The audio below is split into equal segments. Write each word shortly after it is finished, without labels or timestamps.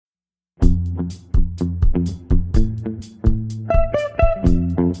Welcome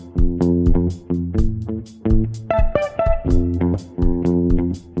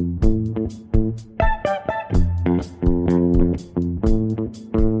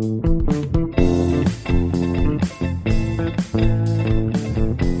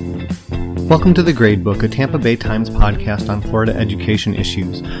to The Gradebook, a Tampa Bay Times podcast on Florida education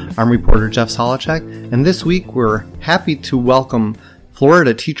issues. I'm reporter Jeff Solochek, and this week we're happy to welcome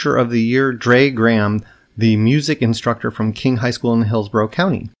Florida Teacher of the Year Dre Graham, the music instructor from King High School in Hillsborough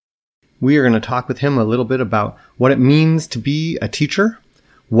County. We are going to talk with him a little bit about what it means to be a teacher,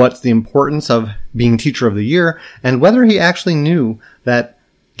 what's the importance of being Teacher of the Year, and whether he actually knew that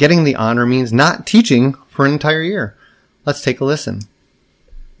getting the honor means not teaching for an entire year. Let's take a listen.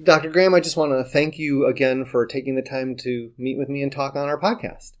 Dr. Graham, I just want to thank you again for taking the time to meet with me and talk on our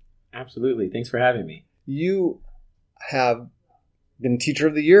podcast. Absolutely. Thanks for having me. You have been Teacher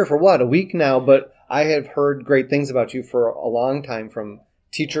of the Year for a week now, but I have heard great things about you for a long time from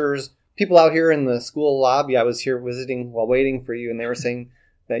teachers, people out here in the school lobby. I was here visiting while waiting for you, and they were saying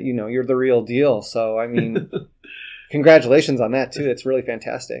that, you're the real deal. So, congratulations on that, too. It's really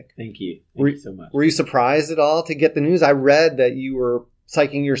fantastic. Thank you. Thank you so much. Were you surprised at all to get the news? I read that you were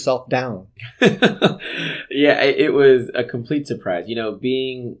psyching yourself down. Yeah, it was a complete surprise.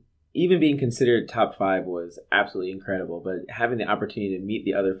 Being considered top 5 was absolutely incredible, but having the opportunity to meet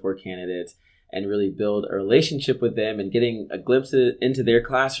the other 4 candidates and really build a relationship with them and getting a glimpse into their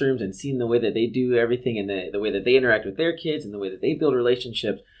classrooms and seeing the way that they do everything and the way that they interact with their kids and the way that they build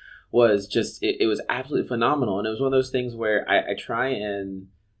relationships was just, it was absolutely phenomenal. And it was one of those things where I try and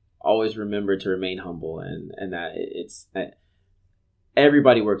always remember to remain humble and that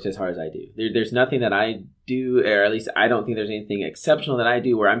everybody works as hard as I do. There's nothing that I do, or at least I don't think there's anything exceptional that I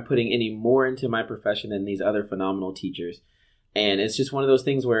do where I'm putting any more into my profession than these other phenomenal teachers. And it's just one of those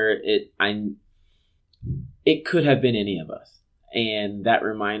things where it could have been any of us. And that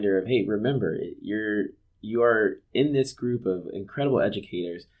reminder of, hey, remember, you are in this group of incredible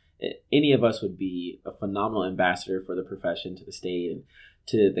educators. Any of us would be a phenomenal ambassador for the profession, to the state, and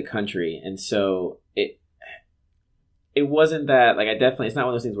to the country. And so it wasn't that, it's not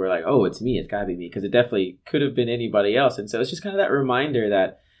one of those things where it's me, it's gotta be me, because it definitely could have been anybody else. And so it's just kind of that reminder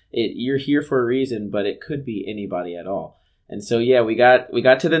that you're here for a reason, but it could be anybody at all. And so, yeah, we got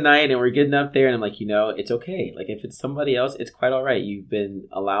to the night and we're getting up there and I'm like, it's okay. If it's somebody else, it's quite all right. You've been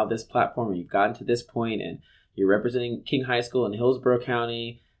allowed this platform, you've gotten to this point, and you're representing King High School in Hillsborough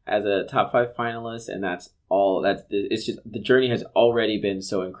County as a top 5 finalist, and it's just, the journey has already been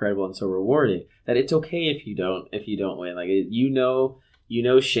so incredible and so rewarding that it's okay if you don't win.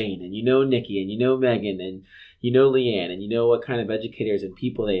 Shane, and Nikki, and Megan, and Leanne, and what kind of educators and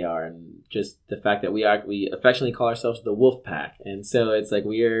people they are, and just the fact that we affectionately call ourselves the Wolf Pack. And so it's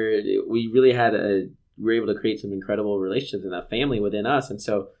we were able to create some incredible relationships in that family within us. And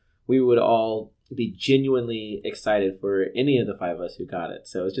so we would all be genuinely excited for any of the 5 of us who got it.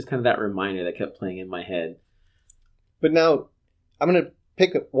 So it's just kind of that reminder that kept playing in my head. But now I'm going to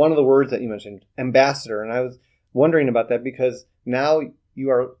pick one of the words that you mentioned, ambassador. And I was wondering about that because now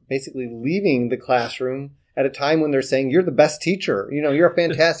you are basically leaving the classroom at a time when they're saying you're the best teacher. You're a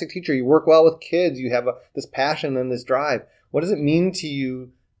fantastic teacher. You work well with kids. You have this passion and this drive. What does it mean to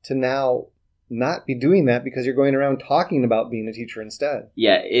you to now not be doing that because you're going around talking about being a teacher instead?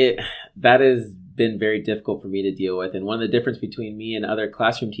 Yeah, that has been very difficult for me to deal with. And one of the difference between me and other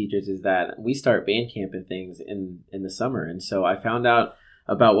classroom teachers is that we start band camp and things in the summer. And so I found out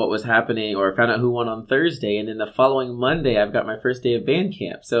about what was happening, or found out who won on Thursday. And then the following Monday, I've got my first day of band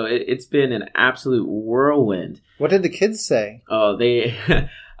camp. So it's been an absolute whirlwind. What did the kids say? Oh, they...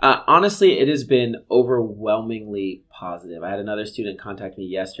 honestly, it has been overwhelmingly positive. I had another student contact me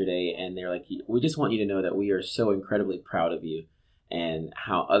yesterday, and they're like, we just want you to know that we are so incredibly proud of you, and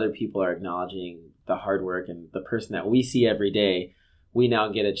how other people are acknowledging the hard work and the person that we see every day. We now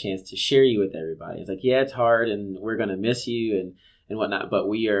get a chance to share you with everybody. It's like, yeah, it's hard, and we're going to miss you and whatnot, but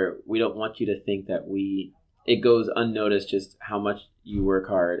we don't want you to think that it goes unnoticed just how much you work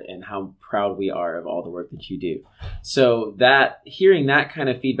hard and how proud we are of all the work that you do. So that hearing that kind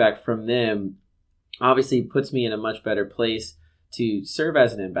of feedback from them obviously puts me in a much better place to serve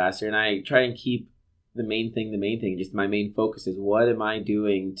as an ambassador. And I try and keep the main thing. Just my main focus is, what am I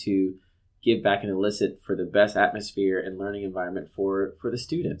doing to give back and elicit for the best atmosphere and learning environment for the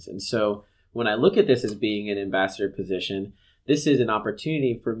students? And so when I look at this as being an ambassador position, this is an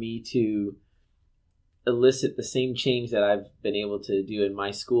opportunity for me to elicit the same change that I've been able to do in my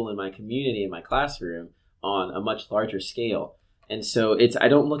school, in my community, in my classroom on a much larger scale. And so I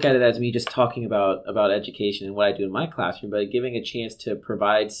don't look at it as me just talking about education and what I do in my classroom, but giving a chance to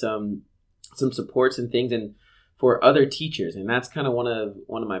provide some some supports and things, and for other teachers. And that's kind of one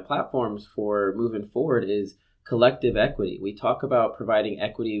of my platforms for moving forward is collective equity. We talk about providing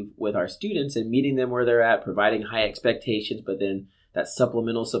equity with our students and meeting them where they're at, providing high expectations, but then that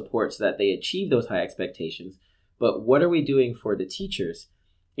supplemental support so that they achieve those high expectations. But what are we doing for the teachers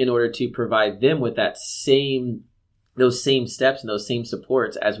in order to provide them with those same steps and those same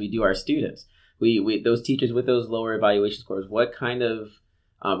supports as we do our students? We those teachers with those lower evaluation scores, what kind of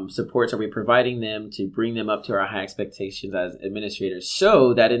supports are we providing them to bring them up to our high expectations as administrators,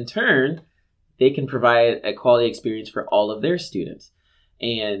 so that in turn they can provide a quality experience for all of their students?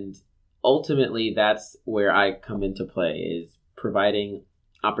 And ultimately, that's where I come into play, is providing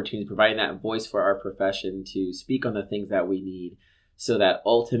opportunities, providing that voice for our profession to speak on the things that we need, so that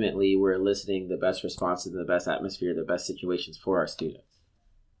ultimately we're eliciting the best responses, the best atmosphere, the best situations for our students.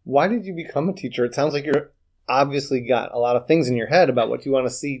 Why did you become a teacher? It sounds like you're obviously got a lot of things in your head about what you want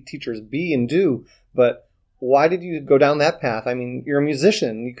to see teachers be and do, but why did you go down that path? I mean, you're a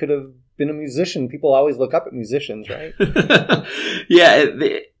musician. You could have been a musician. People always look up at musicians, right? Yeah,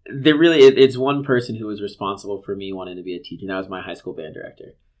 it's one person who was responsible for me wanting to be a teacher. That was my high school band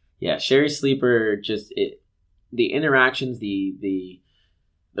director. Yeah, Sherry Sleeper, the interactions, the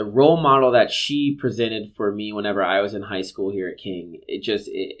role model that she presented for me whenever I was in high school here at King,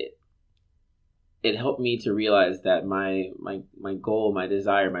 it helped me to realize that my goal, my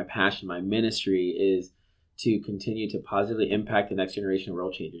desire, my passion, my ministry is to continue to positively impact the next generation of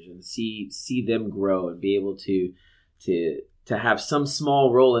world changers and see them grow and be able to have some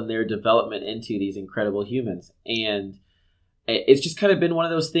small role in their development into these incredible humans. And it's just kind of been one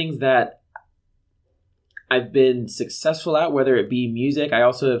of those things that I've been successful at, whether it be music. I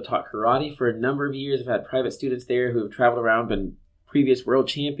also have taught karate for a number of years. I've had private students there who have traveled around, been previous world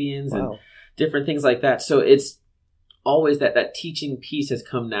champions. Wow. And different things like that. So it's always that teaching piece has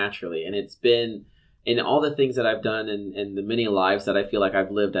come naturally. And it's been in all the things that I've done and the many lives that I feel like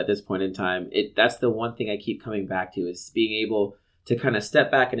I've lived at this point in time. That's the one thing I keep coming back to, is being able to kind of step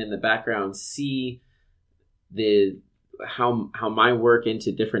back and in the background see how my work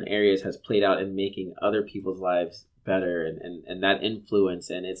into different areas has played out in making other people's lives better, and that influence.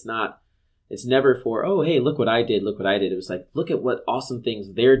 And it's never for, oh, hey, look what I did. It was like, look at what awesome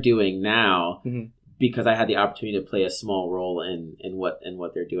things they're doing now, because I had the opportunity to play a small role in what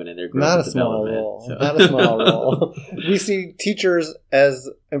they're doing in their growth. Not a small role. We see teachers as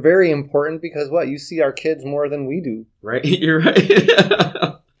very important because you see our kids more than we do. Right. You're right.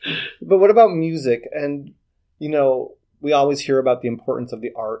 But what about music? And, we always hear about the importance of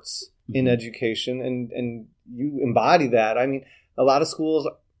the arts in education, and you embody that. I mean, a lot of schools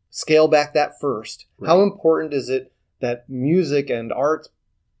scale back that first. Right. How important is it that music and arts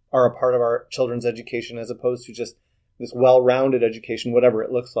are a part of our children's education, as opposed to just this well-rounded education, whatever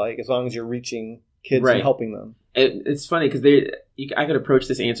it looks like, as long as you're reaching kids and helping them? It's funny because I could approach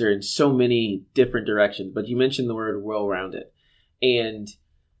this answer in so many different directions, but you mentioned the word well-rounded. And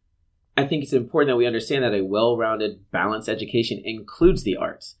I think it's important that we understand that a well-rounded, balanced education includes the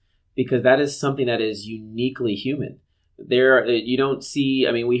arts, because that is something that is uniquely human. You don't see,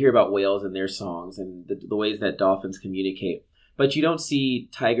 we hear about whales and their songs and the ways that dolphins communicate, but you don't see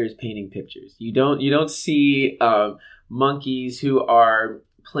tigers painting pictures. You don't see monkeys who are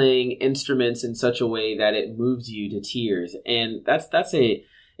playing instruments in such a way that it moves you to tears. And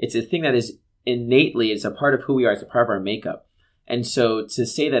it's a thing that is innately, it's a part of who we are. It's a part of our makeup. And so to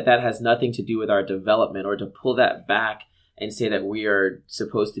say that has nothing to do with our development, or to pull that back and say that we are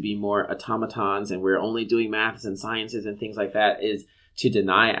supposed to be more automatons and we're only doing maths and sciences and things like that, is to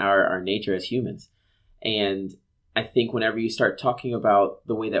deny our nature as humans. And I think whenever you start talking about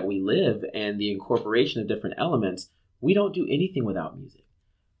the way that we live and the incorporation of different elements, we don't do anything without music.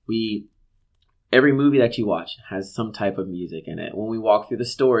 Every movie that you watch has some type of music in it. When we walk through the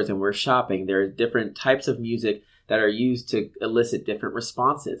stores and we're shopping, there are different types of music that are used to elicit different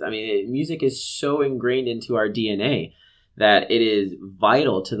responses. Music is so ingrained into our DNA that it is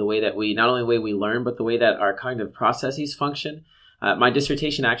vital to the way that not only the way we learn, but the way that our cognitive processes function. My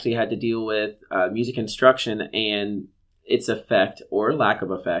dissertation actually had to deal with music instruction and its effect or lack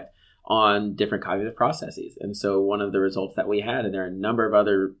of effect on different cognitive processes. And so one of the results that we had, and there are a number of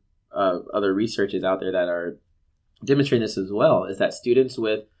other researches out there that are demonstrating this as well, is that students who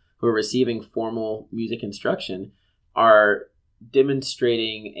are receiving formal music instruction are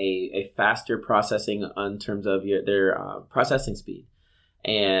demonstrating a faster processing in terms of their processing speed,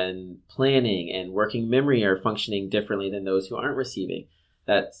 and planning and working memory are functioning differently than those who aren't receiving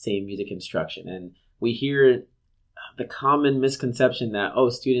that same music instruction. And we hear the common misconception that,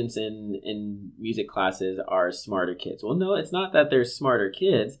 students in music classes are smarter kids. Well, no, it's not that they're smarter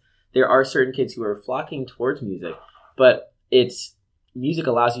kids. there are certain kids who are flocking towards music, but music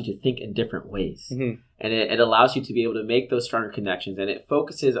allows you to think in different ways. Mm-hmm. And it allows you to be able to make those stronger connections. And it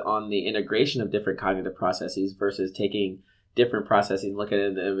focuses on the integration of different cognitive processes versus taking different processes and looking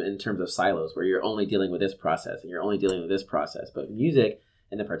at them in terms of silos where you're only dealing with this process and you're only dealing with this process. But music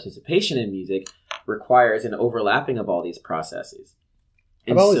and the participation in music requires an overlapping of all these processes.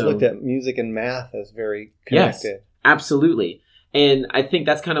 I've always looked at music and math as very connected. Yes, absolutely. And I think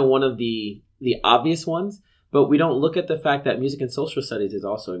that's kind of one of the obvious ones, but we don't look at the fact that music and social studies is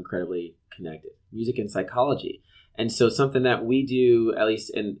also incredibly connected. Music and psychology. And so something that we do, at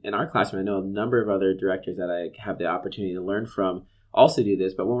least in our classroom, I know a number of other directors that I have the opportunity to learn from also do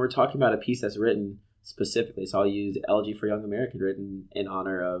this, but when we're talking about a piece that's written specifically, so I'll use Elegy for Young America, written in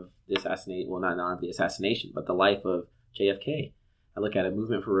honor of the assassination, well, not in honor of the assassination, but the life of JFK. I look at A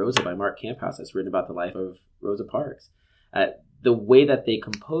Movement for Rosa by Mark Camphouse that's written about the life of Rosa Parks. The way that they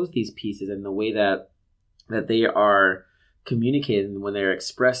compose these pieces and the way that they are communicated and when they're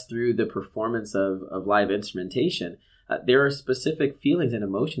expressed through the performance of live instrumentation, there are specific feelings and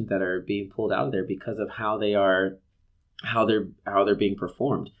emotions that are being pulled out of there because of how they're being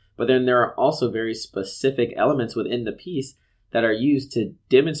performed. But then there are also very specific elements within the piece that are used to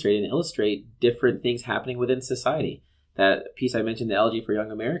demonstrate and illustrate different things happening within society. That piece I mentioned, the Elegy for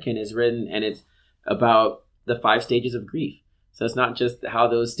Young American, is written and it's about the 5 stages of grief. So it's not just how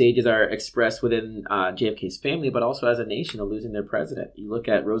those stages are expressed within JFK's family, but also as a nation of losing their president. You look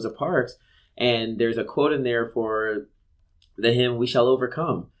at Rosa Parks, and there's a quote in there for the hymn, "We Shall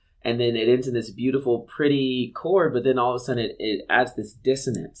Overcome." And then it ends in this beautiful, pretty chord, but then all of a sudden it adds this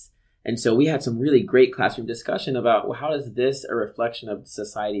dissonance. And so we had some really great classroom discussion about, well, how is this a reflection of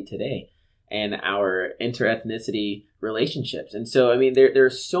society today and our interethnicity relationships? And so, I mean, there are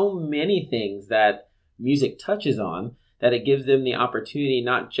so many things that music touches on that it gives them the opportunity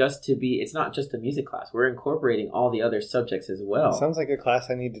it's not just a music class. We're incorporating all the other subjects as well. Sounds like a class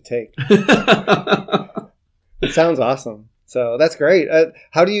I need to take. It sounds awesome. So that's great.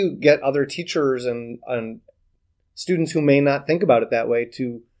 How do you get other teachers and students who may not think about it that way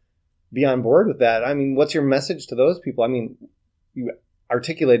to be on board with that? I mean, what's your message to those people? I mean, you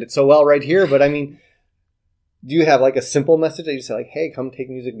articulate it so well right here, but I mean, do you have like a simple message that you say like, hey, come take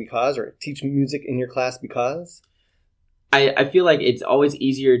music because, or teach music in your class because? I feel like it's always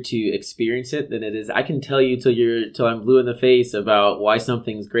easier to experience it than it is. I can tell you till I'm blue in the face about why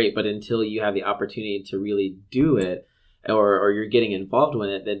something's great, but until you have the opportunity to really do it or you're getting involved with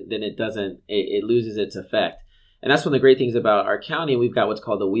it, then it loses its effect. And that's one of the great things about our county. We've got what's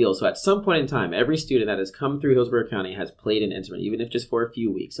called the wheel. So at some point in time, every student that has come through Hillsborough County has played an instrument, even if just for a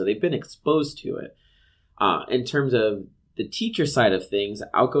few weeks. So they've been exposed to it. In terms of the teacher side of things,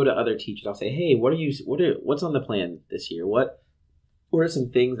 I'll go to other teachers. I'll say, hey, what's on the plan this year? What are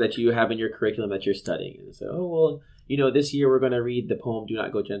some things that you have in your curriculum that you're studying? And they say, oh, well, this year we're going to read the poem, Do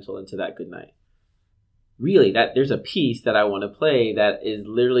Not Go Gentle Into That Good Night. Really, there's a piece that I want to play that is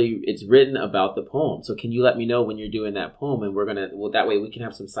literally, it's written about the poem. So can you let me know when you're doing that poem? And that way we can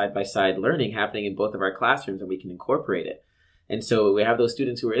have some side-by-side learning happening in both of our classrooms and we can incorporate it. And so we have those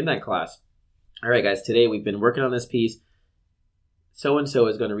students who are in that class. All right, guys, today we've been working on this piece. So-and-so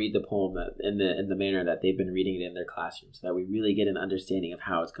is going to read the poem in the manner that they've been reading it in their classroom so that we really get an understanding of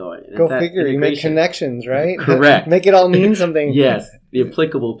how it's going. And go figure. You make connections, right? Correct. Make it all mean something. Yes, the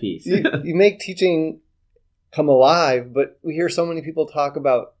applicable piece. you make teaching come alive, but we hear so many people talk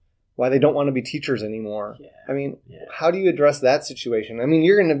about why they don't want to be teachers anymore. Yeah. I mean, how do you address that situation? I mean,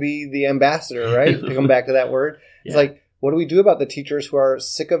 you're going to be the ambassador, right? To come back to that word. It's like, what do we do about the teachers who are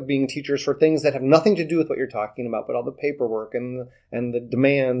sick of being teachers for things that have nothing to do with what you're talking about, but all the paperwork and the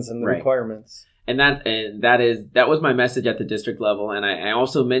demands and the requirements? And that was my message at the district level, and I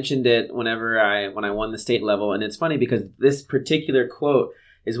also mentioned it when I won the state level. And it's funny because this particular quote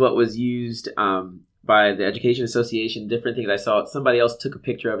is what was used by the Education Association. Different things I saw. Somebody else took a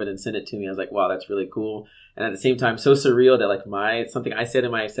picture of it and sent it to me. I was like, wow, that's really cool. And at the same time, so surreal that like something I said in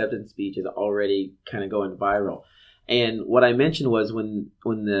my acceptance speech is already kind of going viral. And what I mentioned was when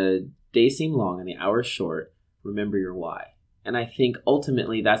the days seem long and the hours short, remember your why. And I think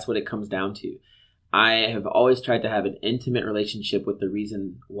ultimately that's what it comes down to. I have always tried to have an intimate relationship with the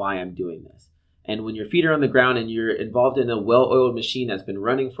reason why I'm doing this. And when your feet are on the ground and you're involved in a well-oiled machine that's been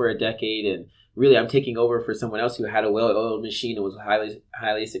running for a decade, and really I'm taking over for someone else who had a well-oiled machine and was highly,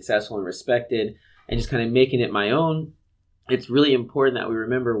 highly successful and respected, and just kind of making it my own, it's really important that we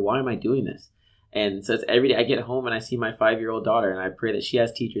remember, why am I doing this? And so it's every day I get home and I see my 5-year-old daughter, and I pray that she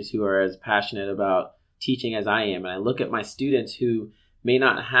has teachers who are as passionate about teaching as I am. And I look at my students who may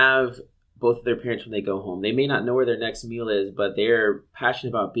not have both of their parents when they go home. They may not know where their next meal is, but they're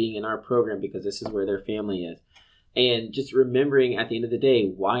passionate about being in our program because this is where their family is. And just remembering at the end of the day,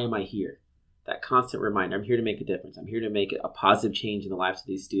 why am I here? That constant reminder, I'm here to make a difference. I'm here to make a positive change in the lives of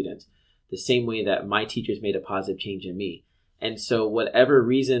these students, the same way that my teachers made a positive change in me. And so whatever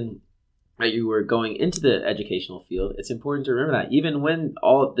reason that you were going into the educational field, it's important to remember that even when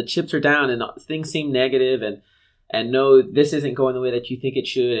all the chips are down and things seem negative and no, this isn't going the way that you think it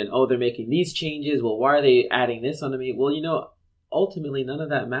should, and oh, they're making these changes, well, why are they adding this onto me? Well, ultimately none of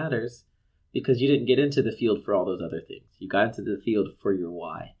that matters because you didn't get into the field for all those other things. You got into the field for your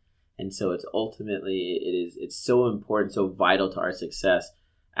why. And so it's so important, so vital to our success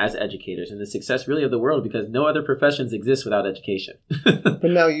as educators and the success really of the world, because no other professions exist without education. But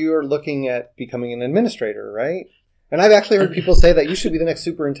now you're looking at becoming an administrator, right? And I've actually heard people say that you should be the next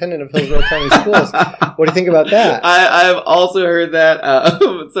superintendent of Hillsborough County Schools. What do you think about that? I've also heard that.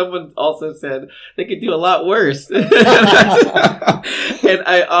 Someone also said they could do a lot worse. And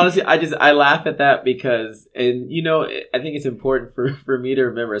I honestly, I laugh at that because, and I think it's important for me to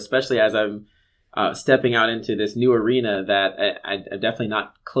remember, especially as I'm stepping out into this new arena, that I'm definitely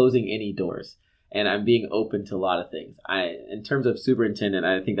not closing any doors. And I'm being open to a lot of things. In terms of superintendent,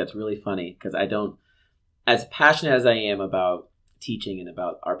 I think that's really funny because as passionate as I am about teaching and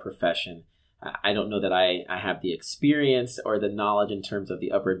about our profession, I don't know that I have the experience or the knowledge in terms of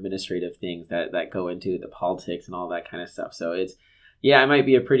the upper administrative things that go into the politics and all that kind of stuff. So I might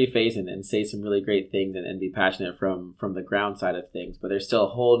be a pretty face and say some really great things and be passionate from the ground side of things, but there's still a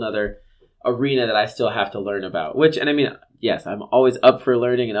whole nother arena that I still have to learn about, yes, I'm always up for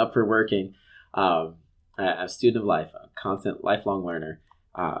learning and up for working. A student of life, a constant lifelong learner.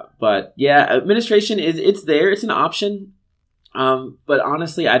 But administration it's there. It's an option. But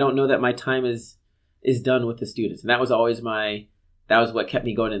honestly, I don't know that my time is done with the students. And that was always that was what kept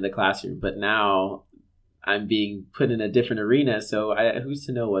me going in the classroom. But now I'm being put in a different arena. So who's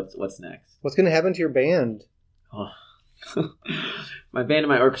to know what's next? What's going to happen to your band? Oh. My band and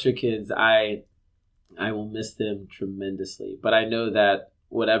my orchestra kids, I will miss them tremendously. But I know that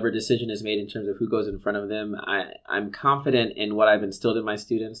whatever decision is made in terms of who goes in front of them, I'm confident in what I've instilled in my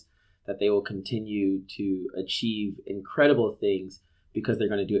students, that they will continue to achieve incredible things because they're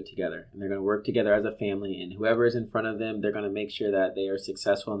going to do it together. And they're going to work together as a family. And whoever is in front of them, they're going to make sure that they are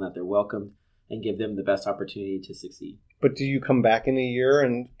successful and that they're welcomed and give them the best opportunity to succeed. But do you come back in a year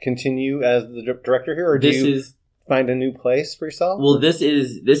and continue as the director here? Or do you find a new place for yourself? Well, this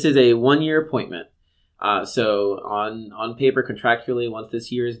is a 1-year appointment. So on paper, contractually, once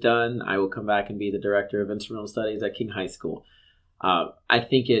this year is done, I will come back and be the director of instrumental studies at King High School. I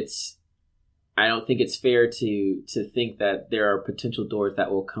don't think it's fair to think that there are potential doors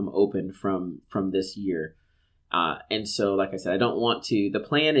that will come open from this year. And so, like I said, I don't want to. The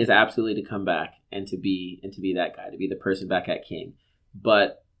plan is absolutely to come back and to be that guy, to be the person back at King.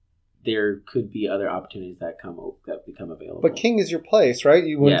 But there could be other opportunities that become available. But King is your place, right?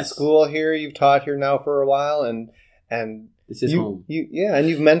 You went to school here. You've taught here now for a while, and this is home. And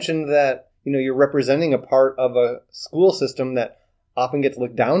you've mentioned that you're representing a part of a school system that often gets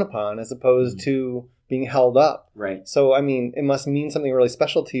looked down upon as opposed to being held up. Right. So it must mean something really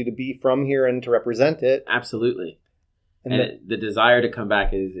special to you to be from here and to represent it. Absolutely. And the desire to come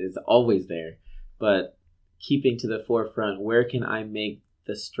back is always there, but keeping to the forefront, where can I make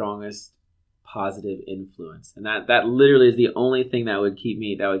the strongest positive influence? And that literally is the only thing that would keep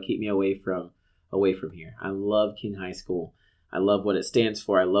me away from here. I love King High School. I love what it stands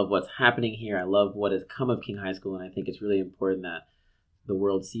for. I love what's happening here. I love what has come of King High School, and I think it's really important that the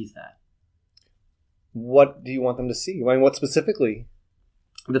world sees that. What do you want them to see? What specifically?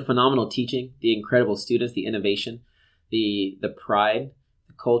 The phenomenal teaching, the incredible students, the innovation, the pride,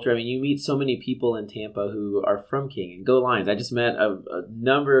 culture. You meet so many people in Tampa who are from King, and go Lions. I just met a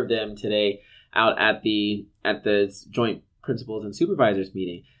number of them today out at the joint principals and supervisors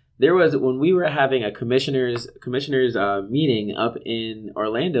meeting. There was, when we were having a commissioners meeting up in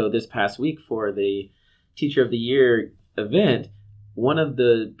Orlando this past week for the Teacher of the Year event, one of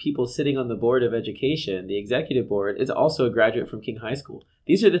the people sitting on the board of education, the executive board, is also a graduate from King High School.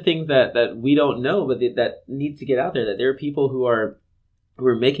 These are the things that we don't know, but that need to get out there, that there are people who are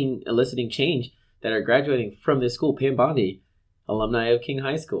eliciting change that are graduating from this school. Pam Bondi, alumni of King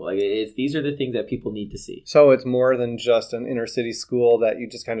High School. These are the things that people need to see. So it's more than just an inner city school that you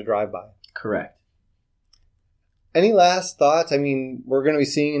just kind of drive by. Correct. Any last thoughts? We're going to be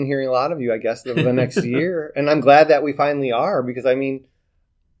seeing and hearing a lot of you, I guess, over the next year. And I'm glad that we finally are, because I knew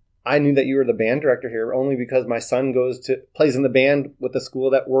that you were the band director here only because my son plays in the band with the school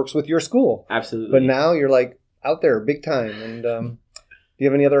that works with your school. Absolutely. But now you're out there big time. And you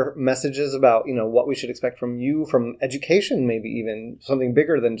have any other messages about, what we should expect from you, from education, maybe even something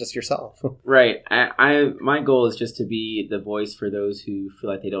bigger than just yourself? Right. My goal is just to be the voice for those who feel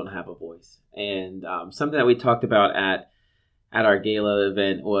like they don't have a voice. And something that we talked about at our gala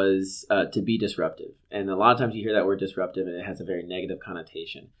event was to be disruptive. And a lot of times you hear that word disruptive and it has a very negative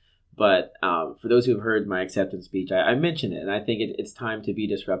connotation. But for those who've heard my acceptance speech, I mentioned it, and I think it's time to be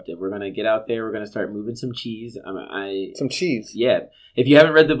disruptive. We're going to get out there. We're going to start moving some cheese. Some cheese? Yeah. If you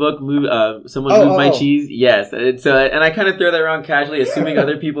haven't read the book, Move My Cheese. Yes. And I kind of throw that around casually, assuming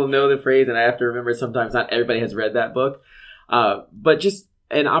other people know the phrase, and I have to remember sometimes not everybody has read that book. But just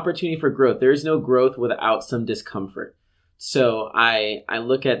an opportunity for growth. There is no growth without some discomfort. So I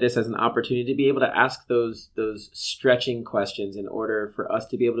look at this as an opportunity to be able to ask those stretching questions in order for us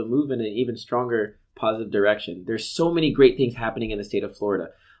to be able to move in an even stronger positive direction. There's so many great things happening in the state of Florida.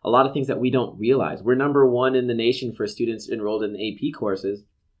 A lot of things that we don't realize. We're number 1 in the nation for students enrolled in AP courses,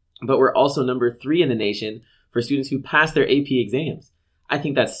 but we're also number 3 in the nation for students who pass their AP exams. I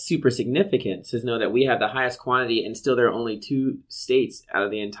think that's super significant to know that we have the highest quantity, and still there are only 2 states out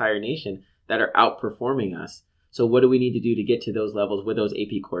of the entire nation that are outperforming us. So what do we need to do to get to those levels with those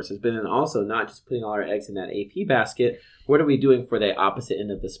AP courses? But then also not just putting all our eggs in that AP basket. What are we doing for the opposite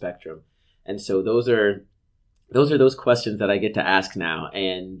end of the spectrum? And so those are those questions that I get to ask now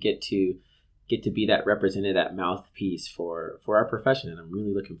and get to be that representative, that mouthpiece for our profession. And I'm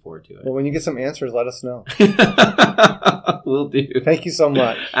really looking forward to it. Well, when you get some answers, let us know. Will do. Thank you so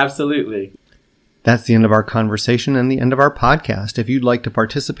much. Absolutely. That's the end of our conversation and the end of our podcast. If you'd like to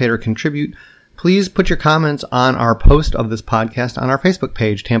participate or contribute, please put your comments on our post of this podcast on our Facebook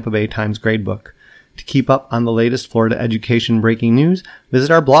page, Tampa Bay Times Gradebook. To keep up on the latest Florida education breaking news, visit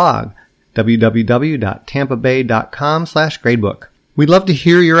our blog, www.tampabay.com/gradebook. We'd love to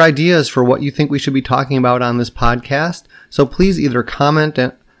hear your ideas for what you think we should be talking about on this podcast, so please either comment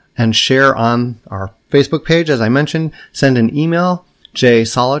and share on our Facebook page, as I mentioned, send an email,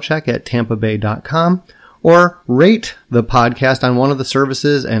 jsolowcheck@tampabay.com, or rate the podcast on one of the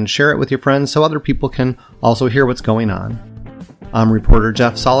services and share it with your friends so other people can also hear what's going on. I'm reporter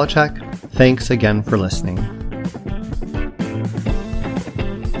Jeff Solowcheck. Thanks again for listening.